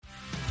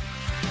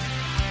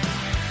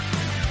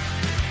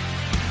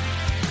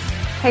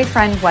Hey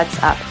friend,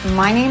 what's up?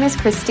 My name is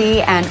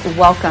Christy and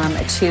welcome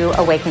to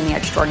Awaken the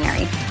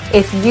Extraordinary.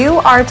 If you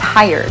are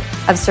tired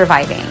of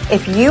surviving,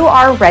 if you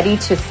are ready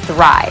to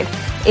thrive,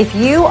 if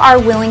you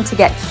are willing to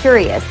get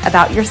curious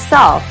about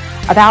yourself,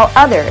 about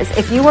others,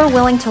 if you are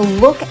willing to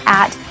look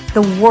at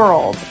the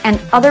world and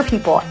other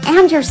people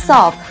and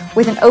yourself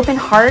with an open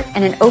heart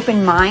and an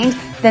open mind,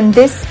 then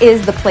this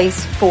is the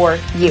place for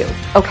you,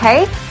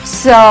 okay?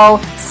 So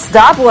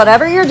stop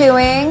whatever you're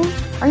doing,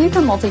 or you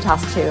can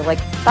multitask too, like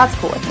that's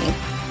cool with me,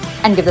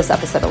 and give this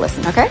episode a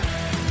listen, okay?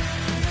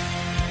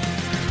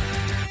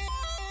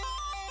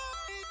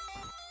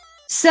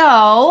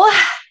 So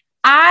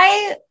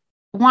I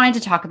wanted to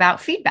talk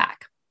about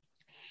feedback.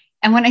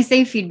 And when I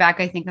say feedback,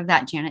 I think of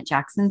that Janet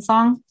Jackson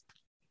song.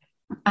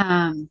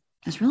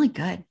 It's really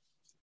good.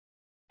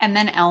 And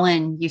then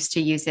Ellen used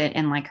to use it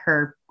in like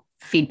her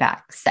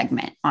feedback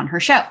segment on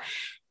her show.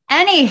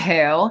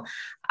 Anywho,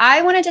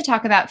 I wanted to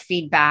talk about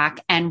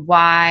feedback and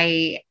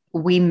why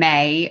we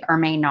may or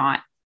may not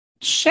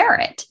share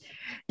it.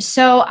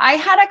 So I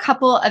had a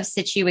couple of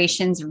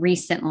situations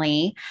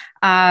recently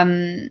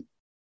where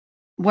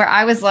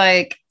I was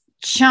like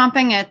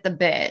chomping at the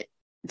bit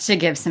to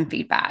give some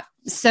feedback.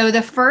 So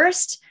the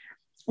first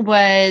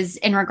was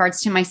in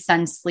regards to my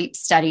son's sleep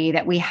study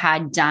that we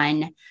had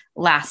done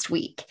last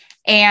week.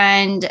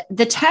 And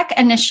the tech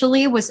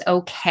initially was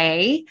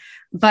okay,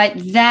 but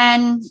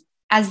then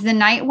as the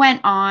night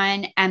went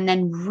on and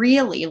then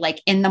really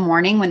like in the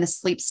morning when the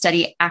sleep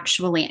study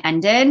actually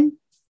ended,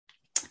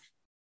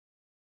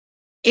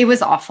 it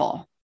was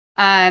awful.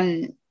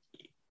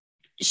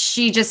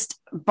 She just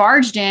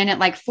barged in at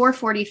like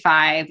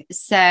 4:45,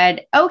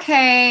 said,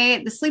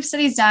 okay, the sleep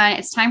study's done.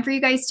 It's time for you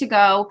guys to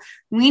go.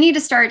 We need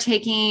to start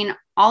taking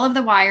all of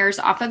the wires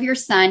off of your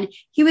son.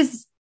 He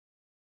was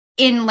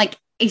in like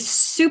a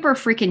super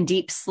freaking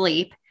deep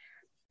sleep.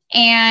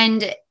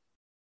 And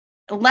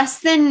less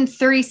than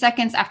 30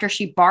 seconds after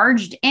she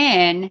barged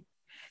in,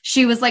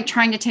 she was like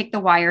trying to take the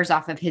wires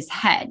off of his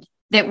head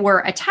that were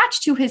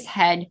attached to his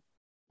head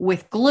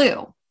with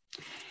glue.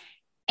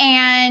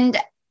 And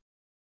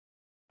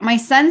my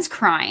son's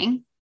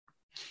crying,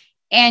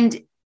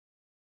 and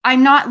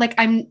I'm not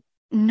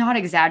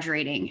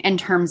exaggerating in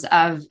terms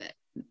of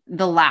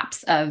the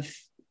lapse of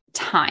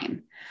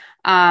time,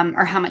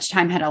 or how much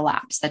time had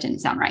elapsed. That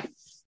didn't sound right.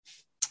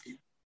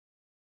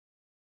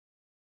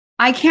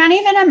 I can't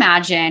even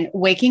imagine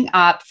waking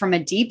up from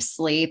a deep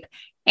sleep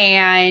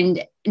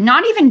and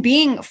not even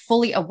being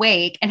fully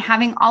awake and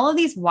having all of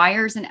these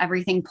wires and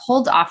everything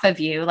pulled off of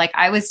you. Like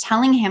I was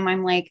telling him,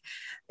 I'm like,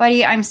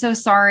 buddy, I'm so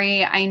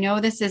sorry. I know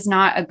this is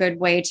not a good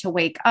way to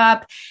wake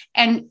up.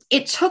 And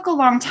it took a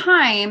long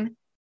time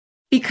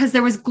because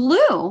there was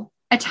glue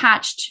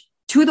attached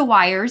to the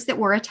wires that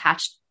were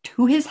attached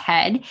to his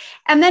head.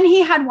 And then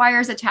he had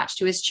wires attached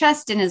to his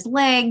chest and his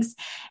legs.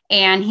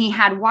 And he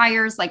had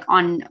wires like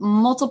on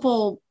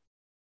multiple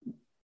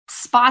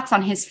spots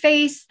on his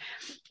face.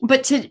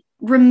 But to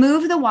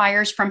remove the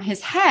wires from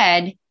his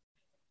head,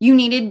 you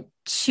needed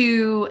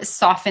to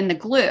soften the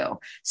glue.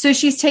 So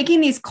she's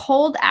taking these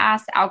cold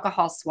ass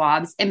alcohol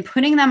swabs and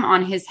putting them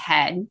on his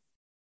head.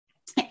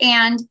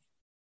 And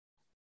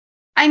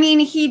I mean,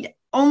 he'd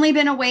only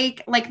been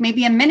awake like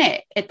maybe a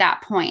minute at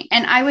that point.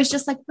 And I was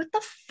just like, what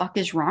the fuck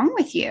is wrong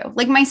with you?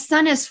 Like my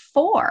son is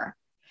 4.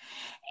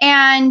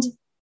 And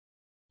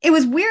it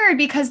was weird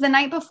because the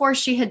night before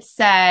she had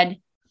said,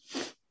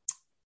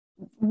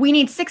 we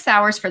need 6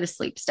 hours for the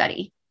sleep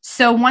study.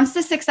 So once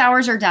the 6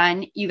 hours are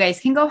done, you guys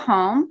can go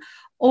home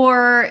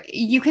or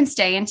you can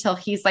stay until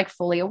he's like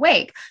fully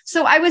awake.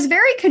 So I was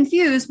very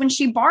confused when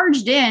she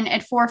barged in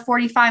at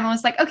 4:45 and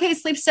was like, okay,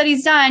 sleep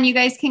study's done. You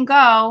guys can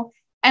go,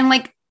 and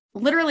like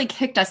literally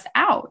kicked us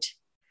out.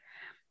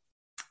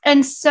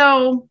 And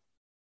so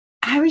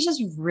I was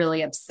just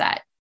really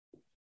upset.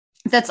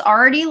 That's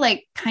already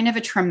like kind of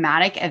a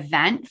traumatic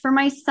event for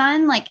my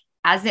son, like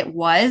as it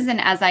was, and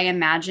as I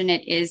imagine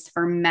it is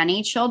for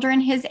many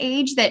children his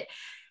age that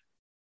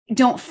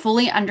don't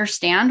fully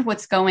understand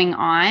what's going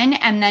on.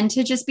 And then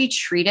to just be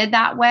treated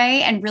that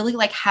way and really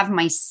like have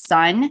my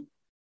son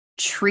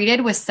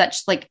treated with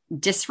such like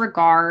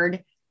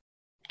disregard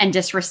and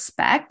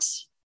disrespect,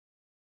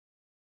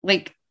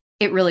 like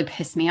it really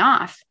pissed me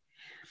off.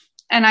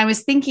 And I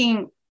was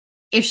thinking,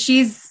 if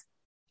she's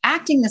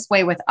acting this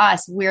way with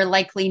us, we're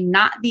likely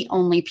not the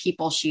only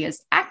people she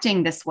is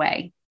acting this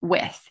way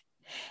with.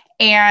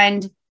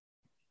 And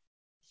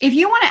if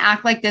you want to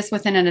act like this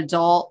within an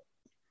adult,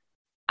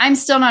 I'm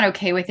still not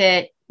okay with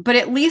it, but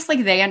at least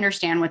like they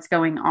understand what's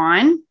going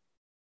on.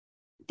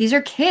 These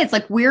are kids.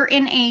 Like we're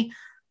in a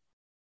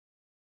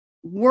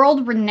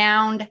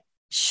world-renowned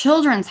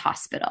children's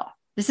hospital.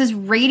 This is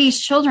Rady's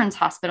Children's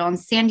Hospital in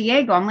San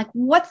Diego. I'm like,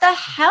 what the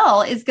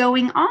hell is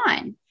going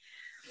on?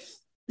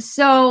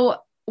 So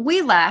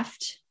we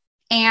left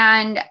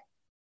and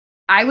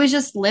I was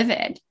just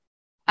livid.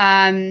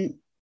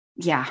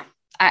 Yeah,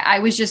 I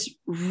was just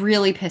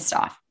really pissed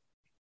off,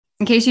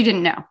 in case you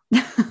didn't know.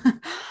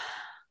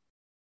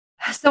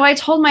 So I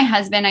told my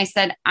husband, I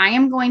said, I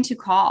am going to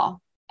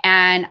call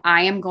and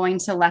I am going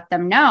to let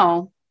them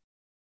know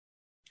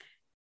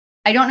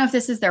I don't know if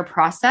this is their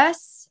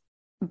process,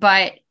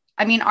 but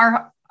I mean,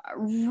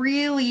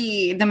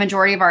 the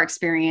majority of our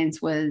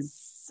experience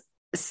was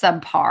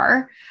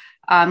subpar.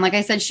 Like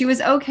I said, she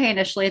was okay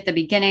initially at the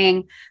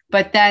beginning,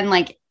 but then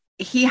like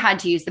he had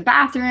to use the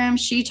bathroom.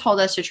 She told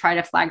us to try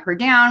to flag her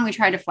down. We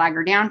tried to flag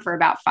her down for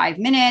about 5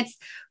 minutes.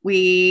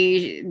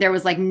 There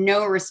was like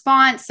no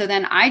response. So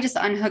then I just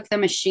unhooked the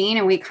machine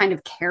and we kind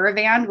of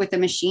caravanned with the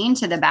machine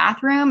to the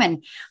bathroom.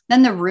 And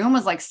then the room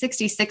was like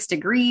 66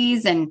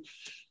 degrees and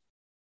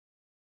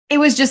it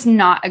was just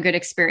not a good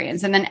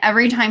experience. And then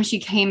every time she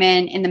came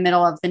in the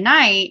middle of the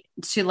night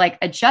to like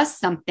adjust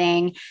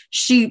something,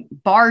 she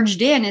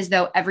barged in as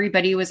though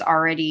everybody was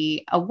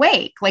already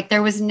awake. Like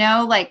there was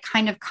no like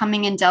kind of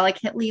coming in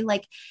delicately,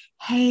 like,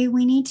 hey,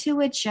 we need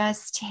to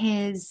adjust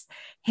his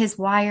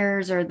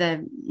wires or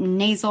the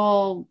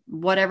nasal,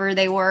 whatever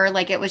they were.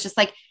 Like it was just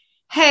like,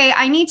 hey,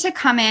 I need to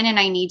come in and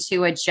I need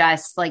to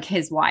adjust like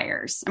his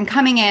wires. I'm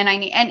coming in.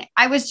 And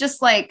I was just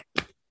like,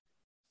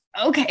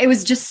 okay, it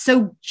was just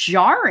so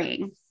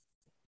jarring.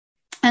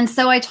 And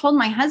so I told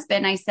my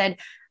husband, I said,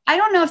 I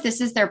don't know if this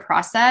is their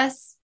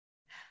process,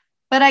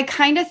 but I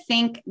kind of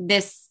think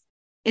this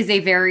is a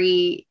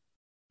very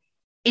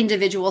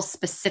individual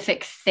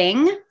specific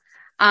thing,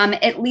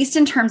 at least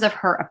in terms of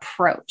her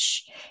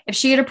approach. If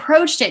she had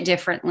approached it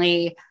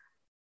differently,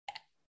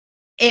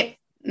 it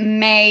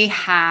may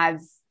have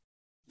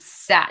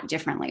sat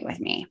differently with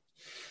me.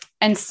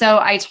 And so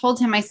I told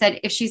him, I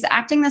said, if she's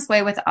acting this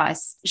way with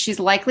us,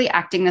 she's likely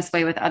acting this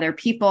way with other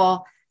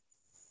people.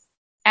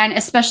 And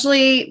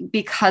especially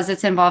because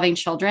it's involving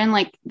children,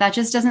 like that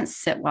just doesn't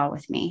sit well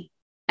with me.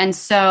 And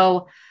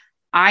so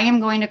I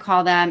am going to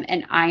call them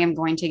and I am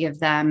going to give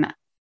them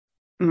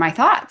my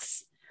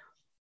thoughts.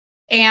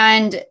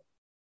 And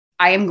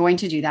I am going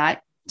to do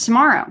that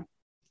tomorrow.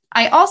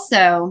 I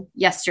also,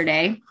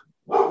 yesterday,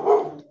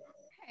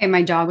 and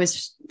my dog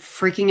was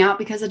freaking out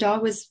because the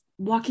dog was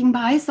walking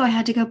by. So I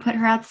had to go put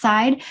her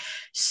outside.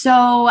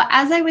 So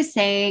as I was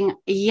saying,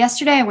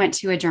 yesterday I went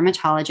to a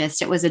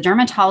dermatologist. It was a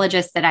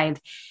dermatologist that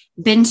I've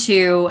been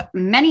to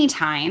many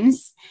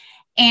times.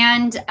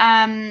 And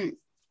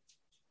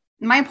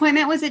my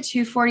appointment was at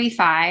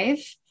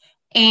 2:45.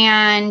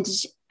 And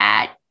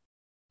at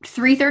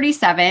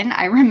 3:37,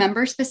 I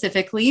remember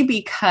specifically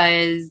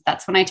because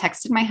that's when I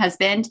texted my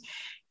husband.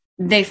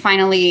 They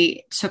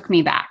finally took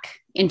me back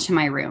into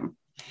my room.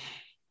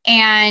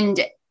 And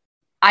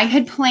I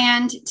had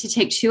planned to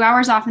take 2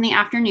 hours off in the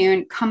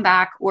afternoon, come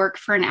back, work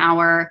for an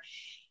hour.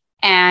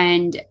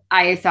 And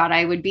I thought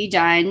I would be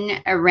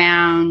done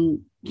around,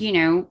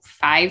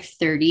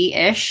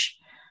 5:30-ish.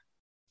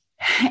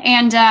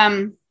 And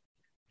that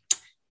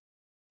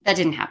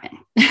didn't happen.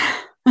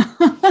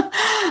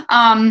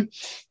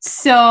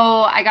 So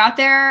I got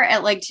there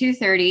at like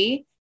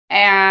 2:30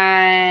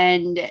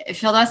 and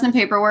filled out some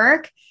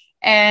paperwork.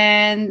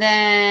 And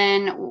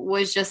then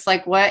was just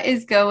like, what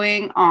is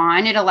going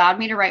on? It allowed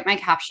me to write my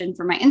caption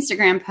for my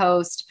Instagram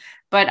post,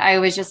 but I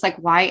was just like,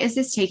 why is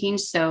this taking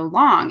so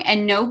long?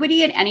 And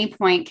nobody at any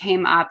point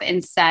came up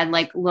and said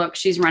like, look,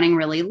 she's running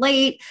really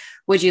late.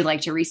 Would you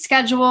like to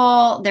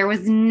reschedule? There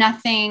was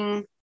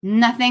nothing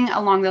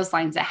along those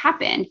lines that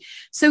happened.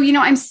 So,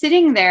 I'm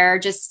sitting there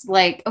just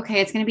like, okay,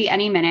 it's going to be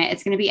any minute.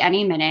 It's going to be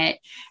any minute.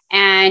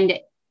 And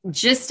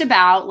just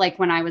about like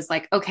when I was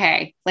like,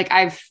 okay, like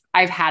I've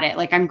had it,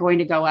 like I'm going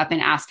to go up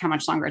and ask how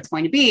much longer it's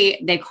going to be.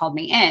 They called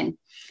me in.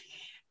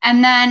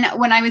 And then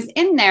when I was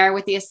in there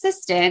with the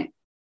assistant,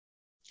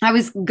 I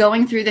was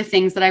going through the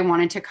things that I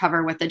wanted to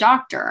cover with the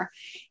doctor.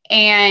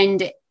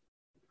 And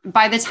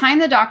by the time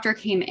the doctor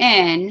came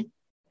in,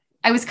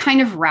 I was kind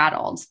of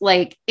rattled.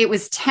 Like it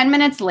was 10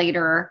 minutes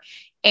later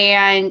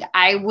and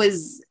I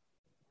was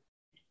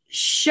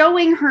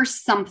showing her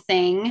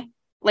something.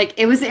 Like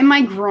it was in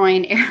my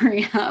groin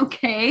area.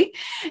 Okay.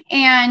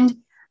 And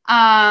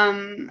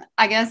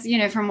I guess,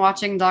 from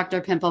watching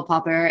Dr. Pimple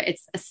Popper,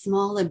 it's a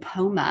small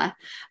lymphoma,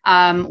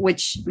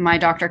 which my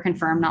doctor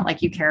confirmed, not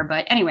like you care,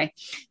 but anyway.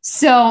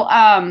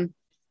 So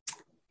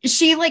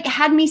she like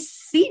had me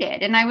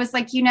seated and I was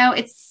like,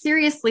 it's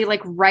seriously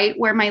like right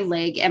where my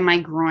leg and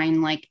my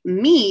groin like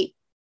meet.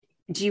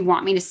 Do you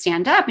want me to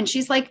stand up? And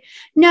she's like,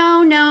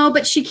 no,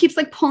 but she keeps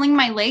like pulling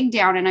my leg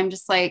down. And I'm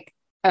just like,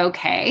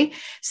 okay.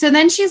 So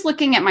then she's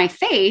looking at my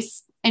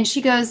face and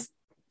she goes,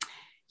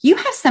 you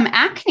have some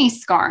acne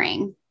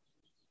scarring.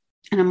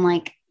 And I'm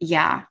like,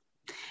 yeah.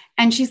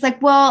 And she's like,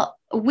 well,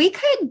 we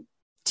could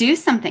do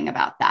something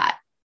about that.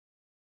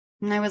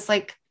 And I was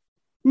like,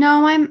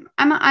 no,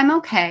 I'm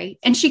okay.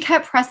 And she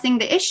kept pressing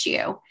the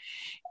issue.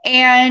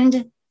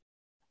 And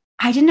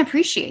I didn't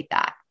appreciate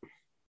that.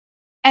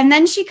 And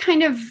then she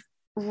kind of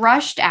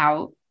rushed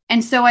out.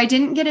 And so I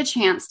didn't get a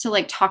chance to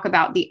like talk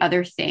about the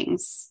other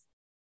things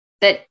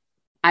that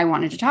I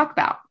wanted to talk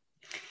about.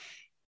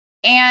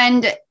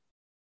 And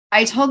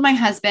I told my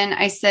husband,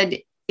 I said,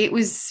 it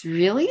was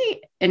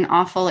really an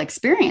awful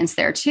experience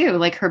there too.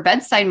 Like her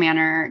bedside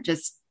manner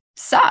just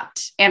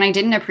sucked. And I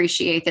didn't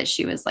appreciate that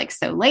she was like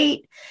so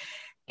late.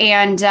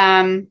 And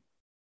I'm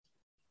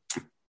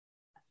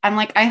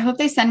like, I hope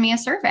they send me a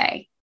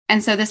survey.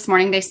 And so this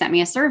morning they sent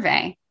me a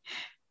survey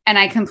and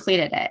I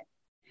completed it.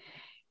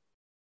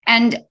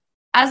 And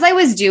as I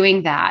was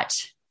doing that,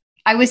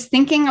 I was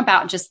thinking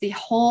about just the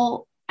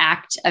whole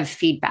act of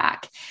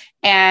feedback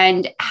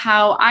and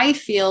how I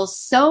feel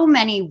so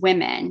many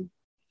women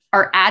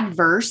are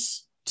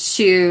adverse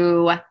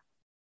to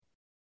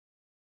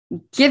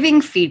giving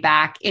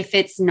feedback if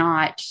it's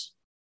not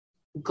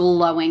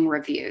glowing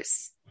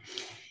reviews.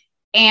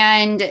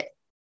 And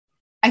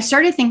I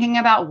started thinking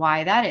about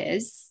why that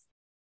is.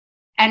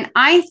 And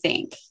I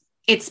think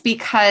it's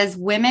because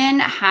women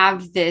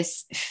have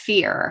this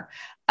fear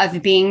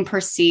of being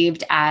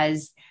perceived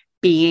as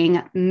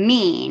being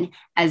mean,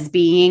 as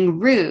being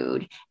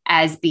rude,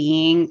 as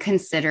being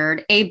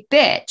considered a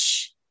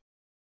bitch.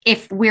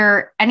 If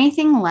we're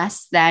anything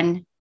less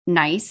than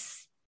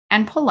nice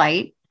and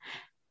polite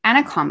and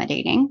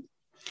accommodating.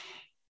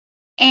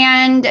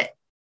 And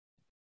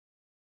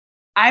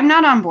I'm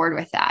not on board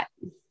with that.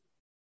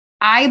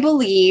 I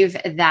believe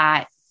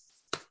that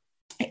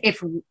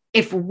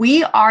if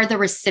we are the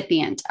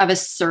recipient of a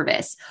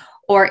service,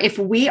 or if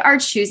we are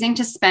choosing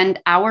to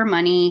spend our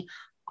money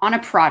on a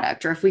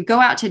product, or if we go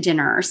out to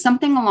dinner or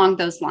something along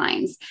those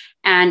lines,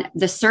 and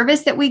the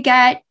service that we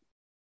get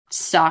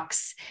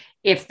sucks,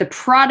 if the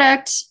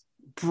product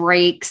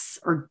breaks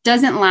or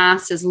doesn't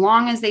last as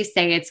long as they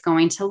say it's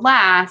going to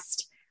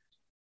last,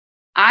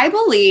 I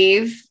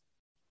believe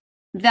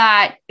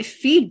that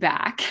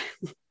feedback,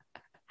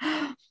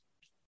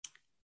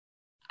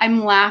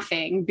 I'm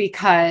laughing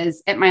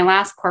because at my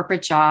last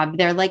corporate job,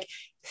 they're like,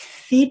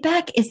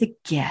 feedback is a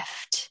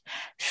gift.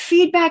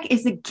 Feedback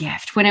is a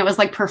gift when it was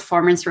like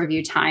performance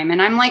review time.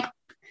 And I'm like,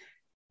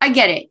 I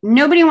get it.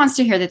 Nobody wants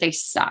to hear that they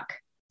suck.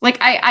 Like,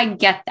 I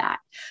get that.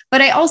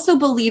 But I also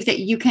believe that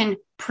you can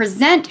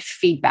present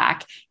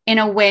feedback in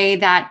a way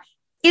that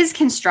is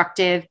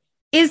constructive,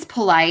 is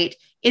polite,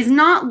 is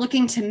not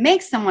looking to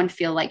make someone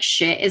feel like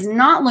shit, is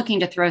not looking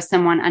to throw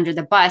someone under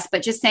the bus,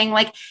 but just saying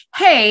like,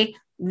 hey,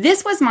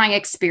 this was my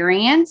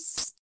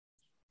experience,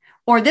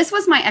 or this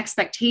was my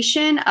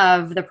expectation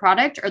of the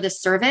product or the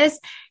service.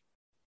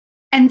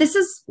 And this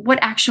is what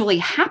actually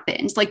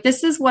happened. Like,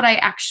 this is what I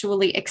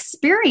actually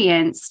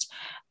experienced.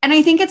 And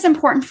I think it's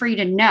important for you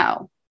to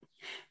know,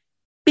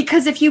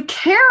 because if you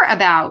care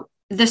about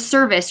the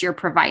service you're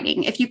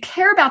providing, if you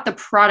care about the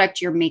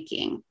product you're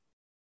making,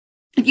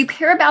 if you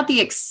care about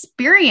the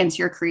experience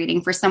you're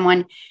creating for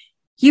someone,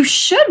 you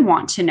should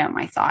want to know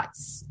my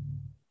thoughts.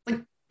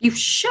 Like, you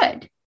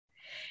should.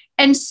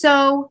 And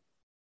so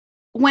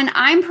when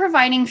I'm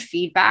providing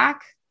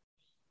feedback,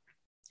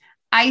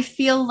 I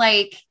feel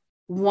like,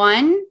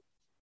 one,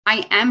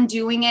 I am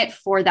doing it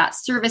for that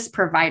service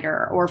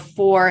provider or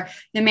for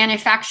the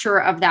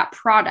manufacturer of that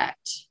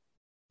product,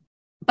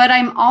 but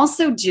I'm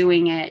also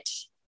doing it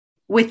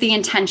with the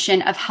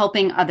intention of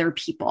helping other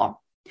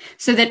people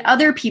so that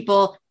other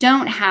people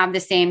don't have the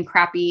same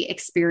crappy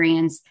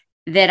experience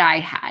that I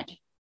had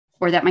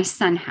or that my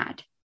son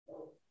had.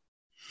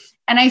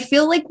 And I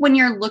feel like when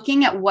you're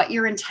looking at what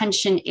your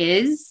intention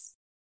is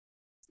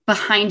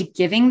behind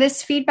giving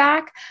this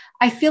feedback,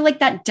 I feel like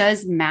that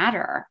does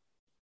matter.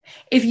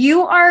 If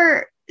you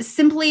are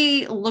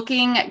simply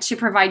looking to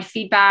provide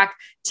feedback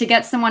to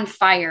get someone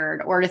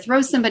fired or to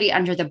throw somebody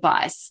under the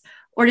bus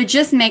or to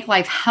just make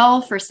life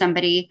hell for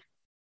somebody,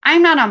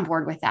 I'm not on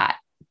board with that,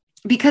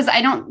 because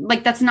I don't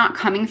like, that's not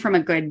coming from a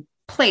good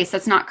place.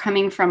 That's not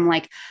coming from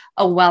like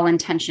a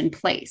well-intentioned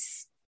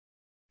place.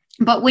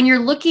 But when you're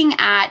looking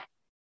at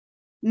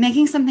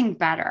making something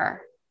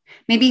better,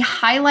 maybe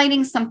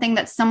highlighting something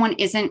that someone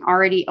isn't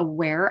already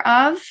aware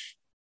of,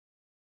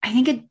 I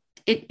think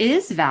it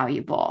is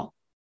valuable.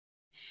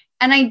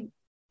 And I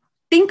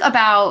think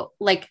about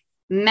like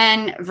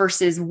men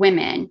versus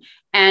women,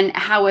 and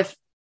how if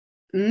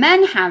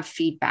men have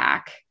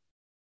feedback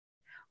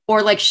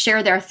or like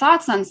share their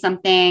thoughts on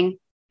something,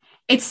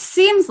 it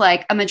seems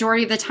like a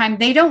majority of the time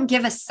they don't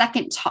give a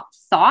second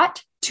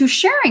thought to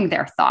sharing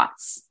their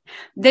thoughts.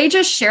 They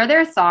just share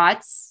their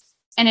thoughts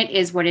and it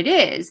is what it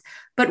is.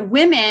 But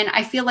women,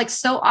 I feel like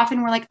so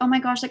often we're like, oh my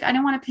gosh, like I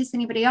don't want to piss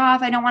anybody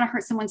off. I don't want to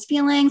hurt someone's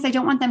feelings. I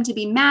don't want them to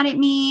be mad at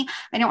me.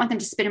 I don't want them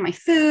to spit in my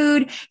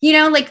food. You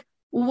know, like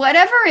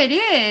whatever it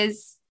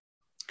is,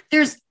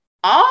 there's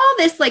all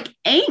this like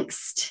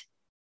angst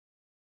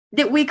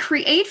that we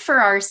create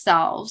for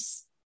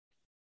ourselves.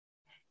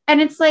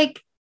 And it's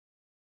like,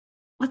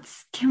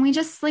 can we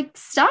just like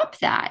stop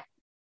that?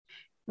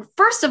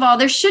 First of all,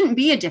 there shouldn't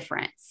be a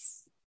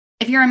difference.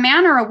 If you're a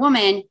man or a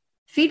woman,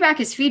 feedback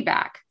is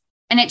feedback.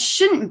 And it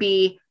shouldn't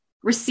be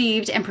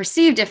received and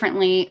perceived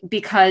differently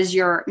because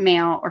you're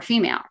male or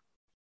female.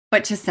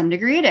 But to some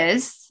degree it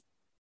is.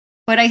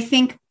 But I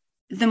think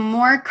the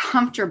more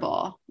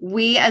comfortable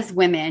we as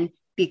women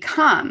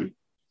become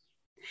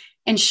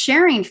in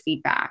sharing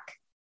feedback,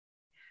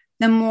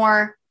 the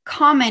more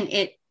common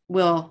it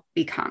will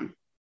become.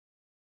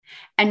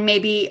 And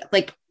maybe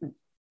like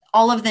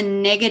all of the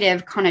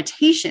negative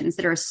connotations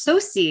that are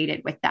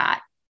associated with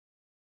that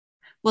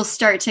will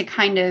start to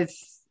kind of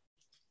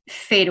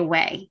fade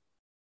away.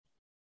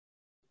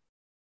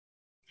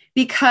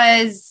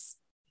 Because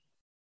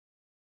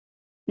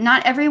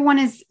not everyone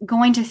is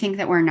going to think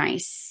that we're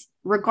nice,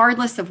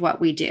 regardless of what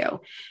we do.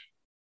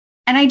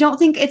 And I don't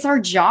think it's our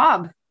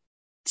job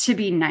to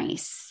be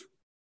nice.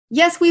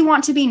 Yes, we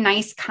want to be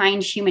nice,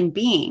 kind human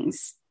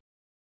beings,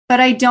 but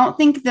I don't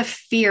think the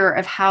fear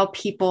of how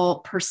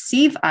people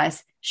perceive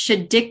us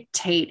should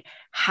dictate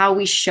how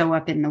we show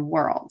up in the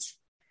world.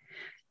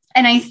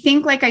 And I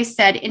think, like I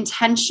said,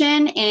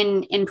 intention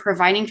in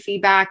providing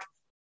feedback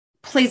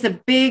plays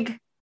a big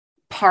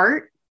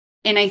part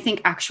in, I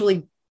think,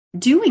 actually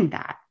doing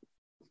that.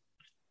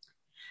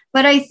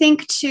 But I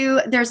think too,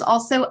 there's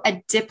also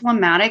a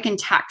diplomatic and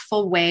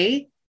tactful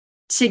way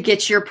to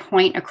get your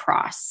point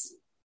across.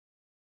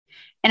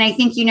 And I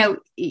think,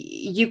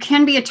 you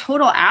can be a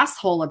total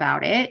asshole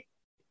about it,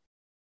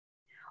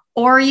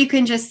 or you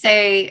can just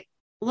say,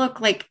 look,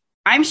 like,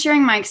 I'm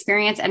sharing my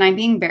experience and I'm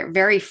being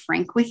very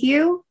frank with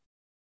you,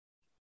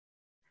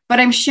 but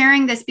I'm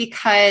sharing this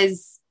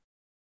because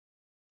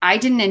I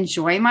didn't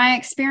enjoy my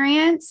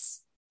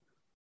experience.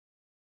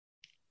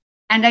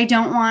 And I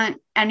don't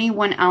want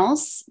anyone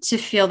else to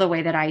feel the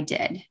way that I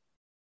did.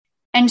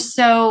 And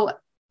so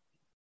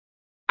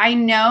I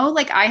know,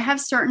 like, I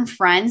have certain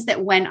friends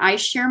that when I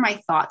share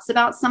my thoughts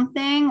about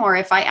something, or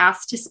if I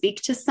ask to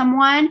speak to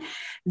someone,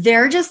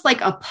 they're just like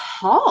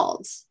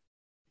appalled.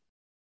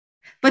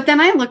 But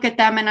then I look at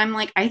them and I'm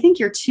like, I think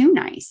you're too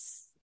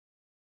nice.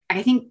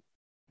 I think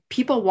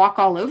people walk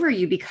all over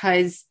you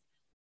because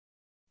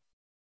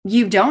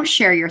you don't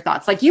share your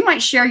thoughts. Like, you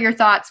might share your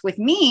thoughts with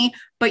me,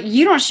 but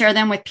you don't share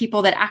them with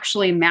people that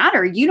actually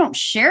matter. You don't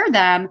share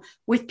them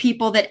with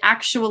people that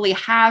actually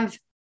have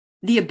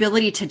the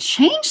ability to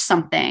change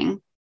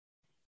something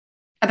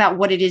about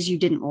what it is you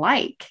didn't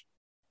like.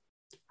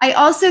 I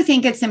also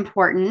think it's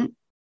important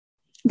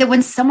that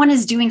when someone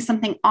is doing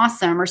something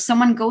awesome, or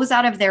someone goes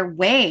out of their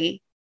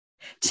way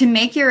to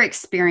make your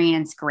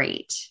experience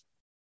great,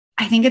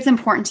 I think it's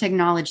important to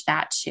acknowledge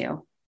that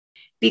too.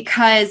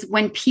 Because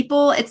when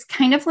people, it's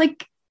kind of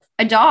like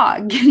a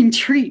dog getting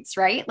treats,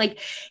 right? Like,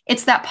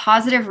 it's that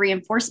positive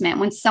reinforcement.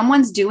 When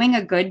someone's doing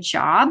a good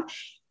job,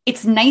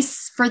 it's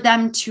nice for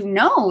them to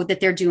know that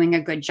they're doing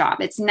a good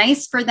job. It's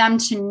nice for them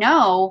to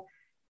know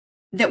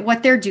that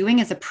what they're doing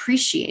is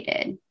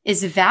appreciated,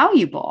 is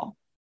valuable.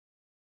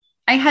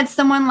 I had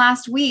someone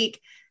last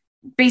week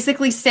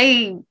basically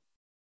say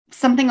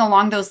something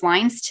along those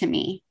lines to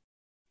me.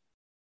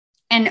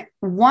 And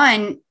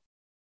one,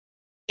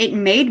 it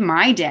made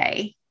my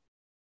day.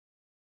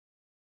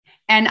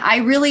 And I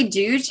really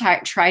do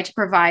try to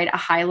provide a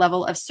high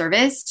level of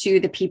service to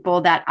the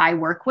people that I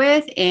work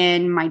with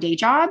in my day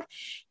job.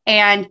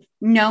 And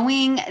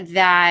knowing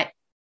that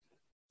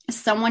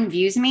someone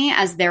views me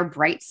as their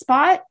bright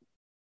spot,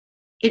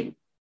 it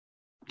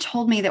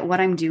told me that what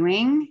I'm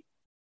doing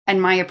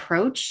and my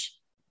approach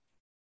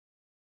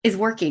is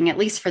working, at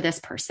least for this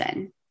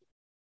person.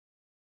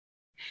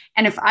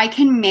 And if I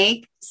can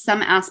make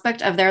some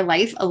aspect of their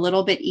life a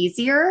little bit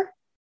easier,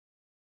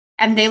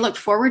 and they look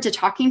forward to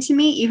talking to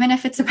me, even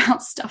if it's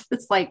about stuff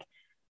that's like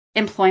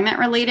employment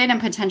related and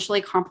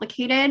potentially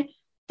complicated,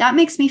 that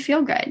makes me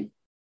feel good.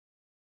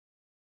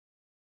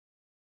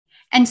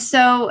 And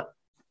so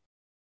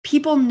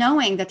people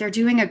knowing that they're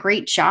doing a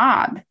great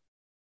job,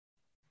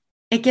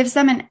 it gives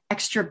them an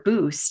extra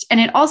boost. And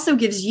it also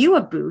gives you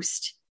a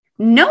boost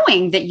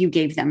knowing that you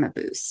gave them a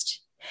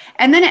boost.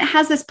 And then it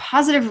has this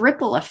positive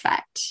ripple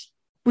effect,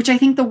 which I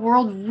think the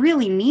world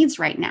really needs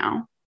right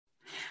now.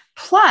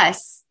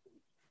 Plus,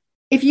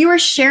 if you are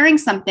sharing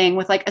something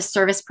with like a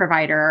service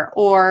provider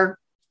or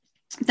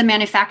the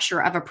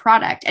manufacturer of a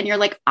product, and you're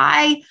like,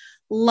 I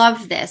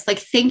love this. Like,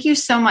 thank you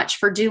so much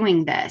for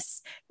doing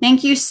this.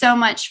 Thank you so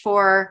much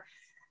for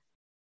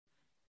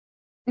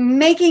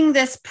making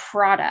this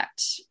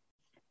product,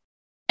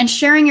 and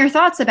sharing your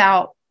thoughts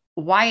about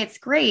why it's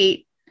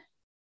great.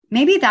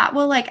 Maybe that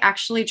will like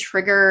actually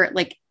trigger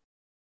like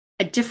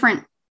a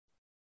different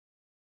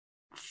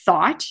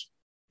thought,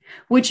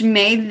 which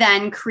may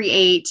then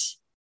create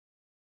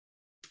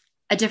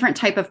a different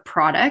type of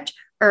product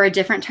or a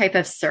different type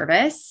of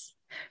service.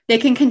 They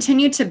can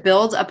continue to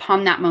build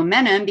upon that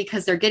momentum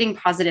because they're getting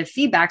positive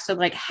feedback. So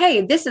like,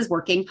 hey, this is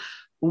working.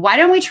 Why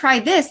don't we try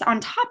this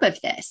on top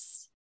of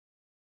this?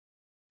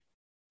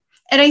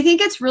 And I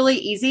think it's really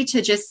easy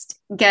to just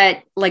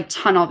get like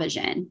tunnel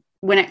vision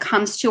when it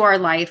comes to our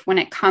life, when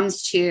it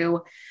comes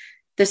to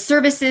the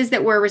services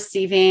that we're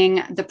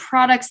receiving, the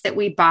products that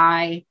we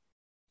buy,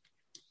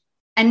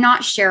 and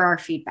not share our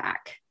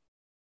feedback.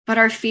 But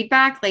our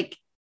feedback, like,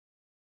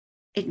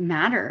 it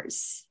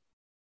matters.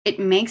 It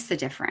makes a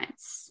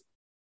difference.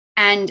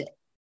 And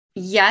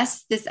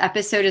yes, this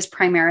episode is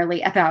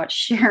primarily about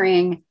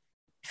sharing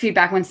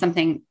feedback when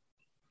something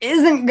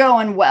isn't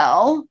going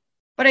well.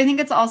 But I think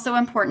it's also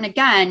important,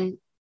 again,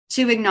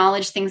 to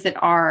acknowledge things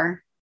that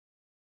are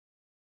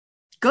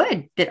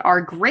good, that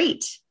are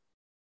great,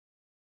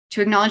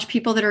 to acknowledge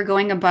people that are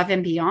going above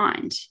and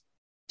beyond,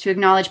 to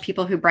acknowledge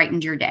people who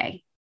brightened your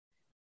day.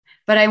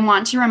 But I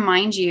want to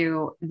remind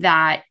you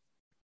that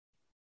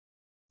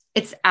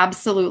it's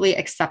absolutely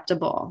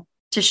acceptable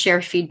to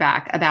share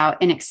feedback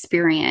about an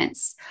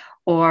experience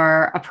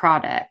or a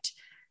product.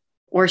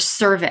 or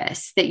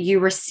service that you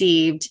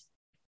received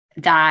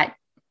that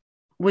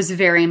was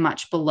very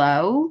much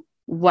below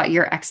what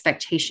your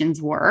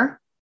expectations were.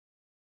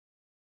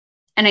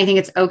 And I think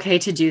it's okay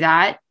to do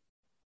that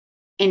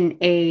in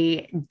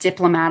a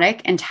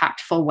diplomatic and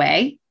tactful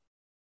way,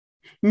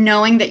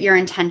 knowing that your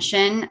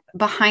intention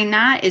behind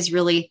that is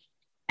really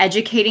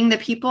educating the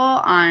people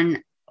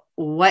on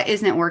what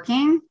isn't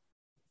working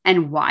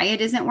and why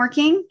it isn't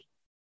working.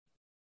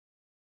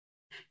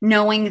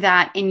 Knowing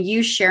that in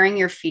you sharing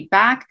your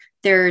feedback,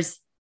 there's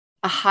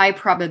a high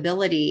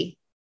probability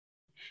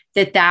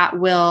that that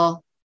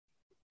will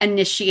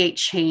initiate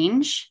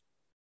change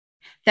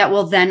that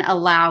will then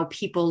allow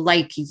people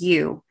like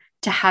you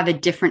to have a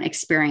different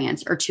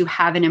experience or to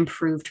have an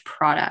improved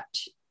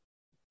product.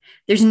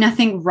 There's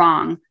nothing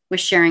wrong with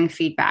sharing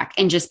feedback.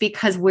 And just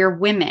because we're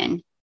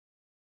women,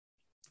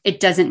 it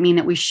doesn't mean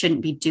that we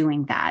shouldn't be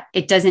doing that.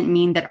 It doesn't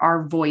mean that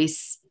our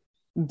voice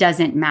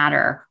doesn't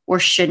matter or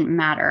shouldn't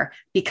matter,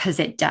 because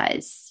it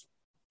does.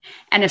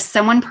 And if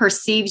someone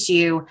perceives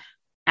you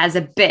as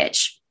a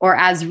bitch or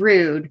as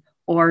rude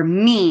or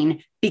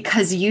mean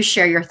because you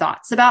share your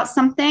thoughts about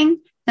something,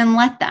 then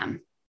let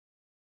them.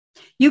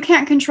 You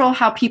can't control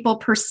how people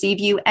perceive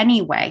you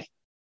anyway.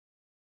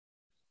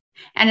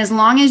 And as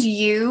long as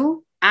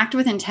you act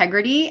with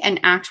integrity and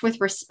act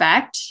with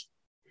respect,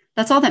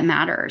 that's all that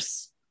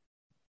matters,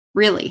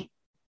 really.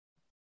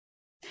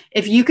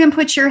 If you can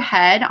put your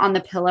head on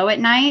the pillow at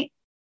night,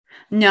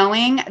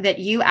 knowing that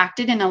you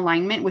acted in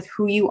alignment with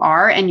who you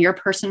are and your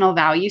personal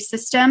value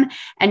system,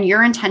 and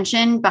your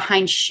intention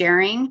behind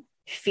sharing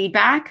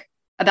feedback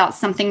about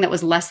something that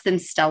was less than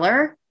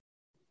stellar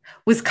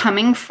was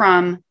coming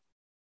from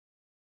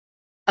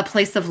a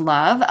place of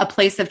love, a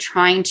place of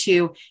trying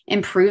to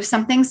improve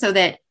something so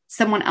that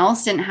someone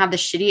else didn't have the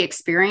shitty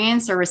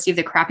experience or receive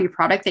the crappy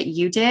product that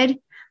you did,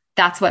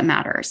 that's what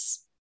matters.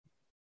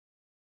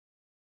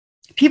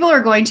 People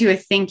are going to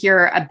think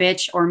you're a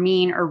bitch or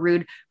mean or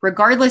rude,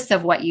 regardless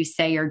of what you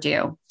say or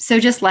do. So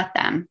just let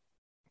them.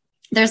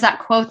 There's that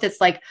quote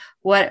that's like,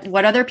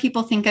 what other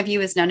people think of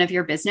you is none of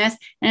your business.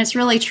 And it's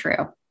really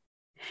true,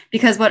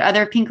 because what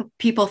other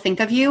people think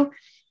of you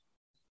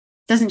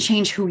doesn't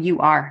change who you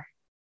are.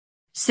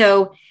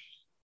 So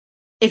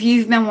if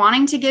you've been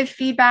wanting to give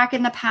feedback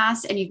in the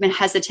past and you've been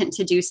hesitant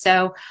to do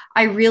so,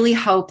 I really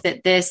hope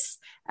that this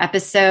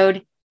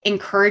episode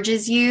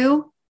encourages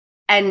you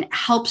and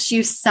helps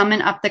you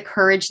summon up the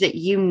courage that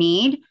you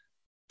need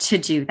to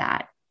do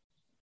that.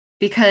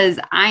 Because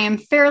I am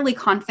fairly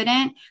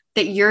confident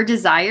that your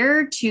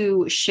desire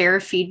to share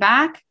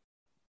feedback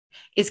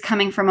is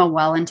coming from a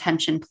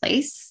well-intentioned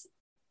place.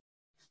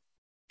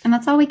 And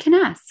that's all we can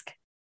ask.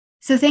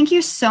 So thank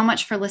you so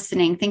much for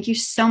listening. Thank you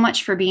so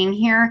much for being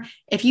here.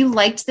 If you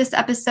liked this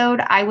episode,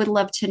 I would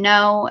love to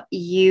know.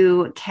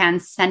 You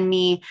can send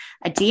me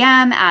a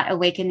DM at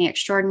Awaken the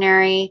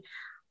Extraordinary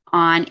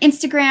on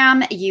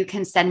Instagram. You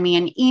can send me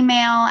an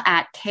email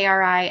at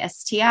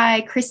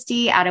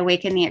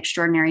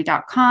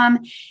Christy@awakentheextraordinary.com.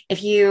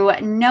 If you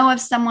know of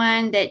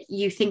someone that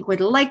you think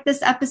would like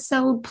this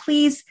episode,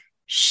 please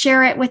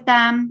share it with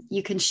them.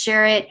 You can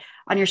share it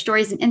on your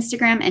stories on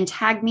Instagram and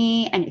tag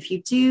me. And if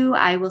you do,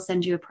 I will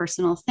send you a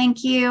personal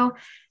thank you.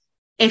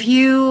 If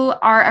you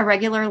are a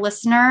regular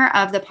listener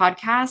of the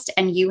podcast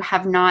and you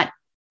have not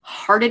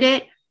hearted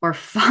it or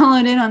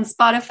followed it on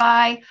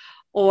Spotify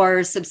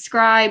or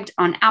subscribed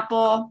on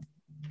Apple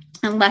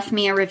and left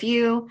me a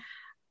review,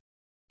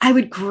 I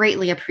would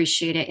greatly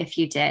appreciate it if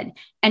you did.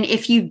 And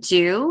if you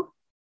do,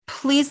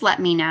 please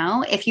let me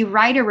know. If you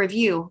write a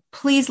review,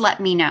 please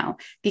let me know,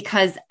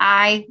 because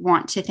I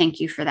want to thank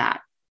you for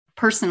that.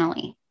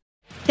 Personally,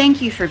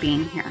 thank you for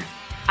being here.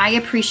 I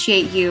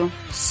appreciate you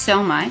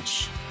so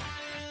much.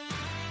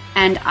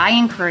 And I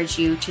encourage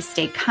you to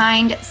stay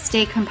kind,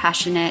 stay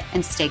compassionate,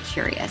 and stay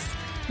curious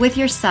with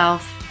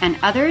yourself and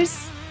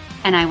others.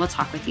 And I will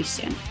talk with you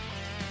soon.